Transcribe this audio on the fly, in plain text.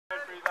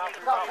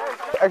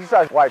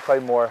Exercise White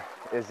Claymore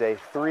is a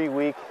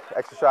 3-week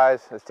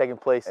exercise that's taking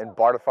place in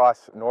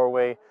Bardufoss,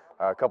 Norway,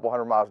 a couple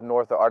hundred miles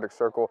north of the Arctic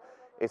Circle.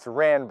 It's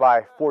ran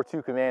by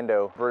 4-2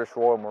 Commando, British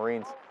Royal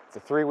Marines. It's a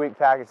 3-week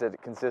package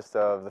that consists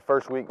of the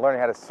first week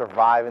learning how to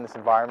survive in this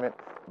environment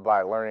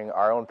by learning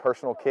our own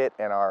personal kit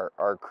and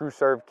our crew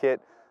serve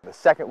kit. The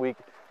second week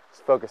is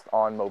focused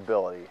on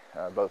mobility,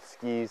 both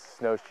skis,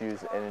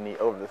 snowshoes, and any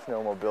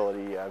over-the-snow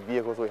mobility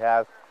vehicles we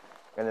have.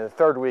 And then the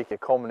third week, a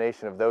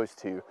culmination of those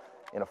two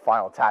in a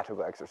final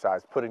tactical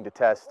exercise, putting to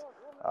test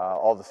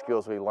all the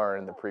skills we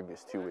learned in the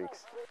previous 2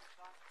 weeks.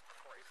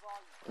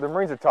 The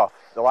Marines are tough.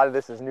 A lot of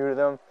this is new to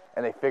them,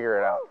 and they figure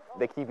it out.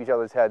 They keep each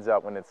other's heads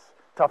up when it's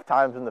tough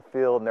times in the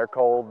field and they're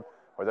cold,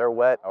 or they're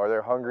wet, or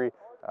they're hungry.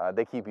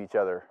 They keep each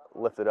other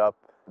lifted up.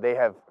 They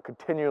have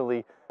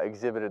continually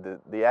exhibited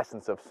the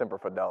essence of Semper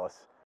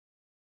Fidelis.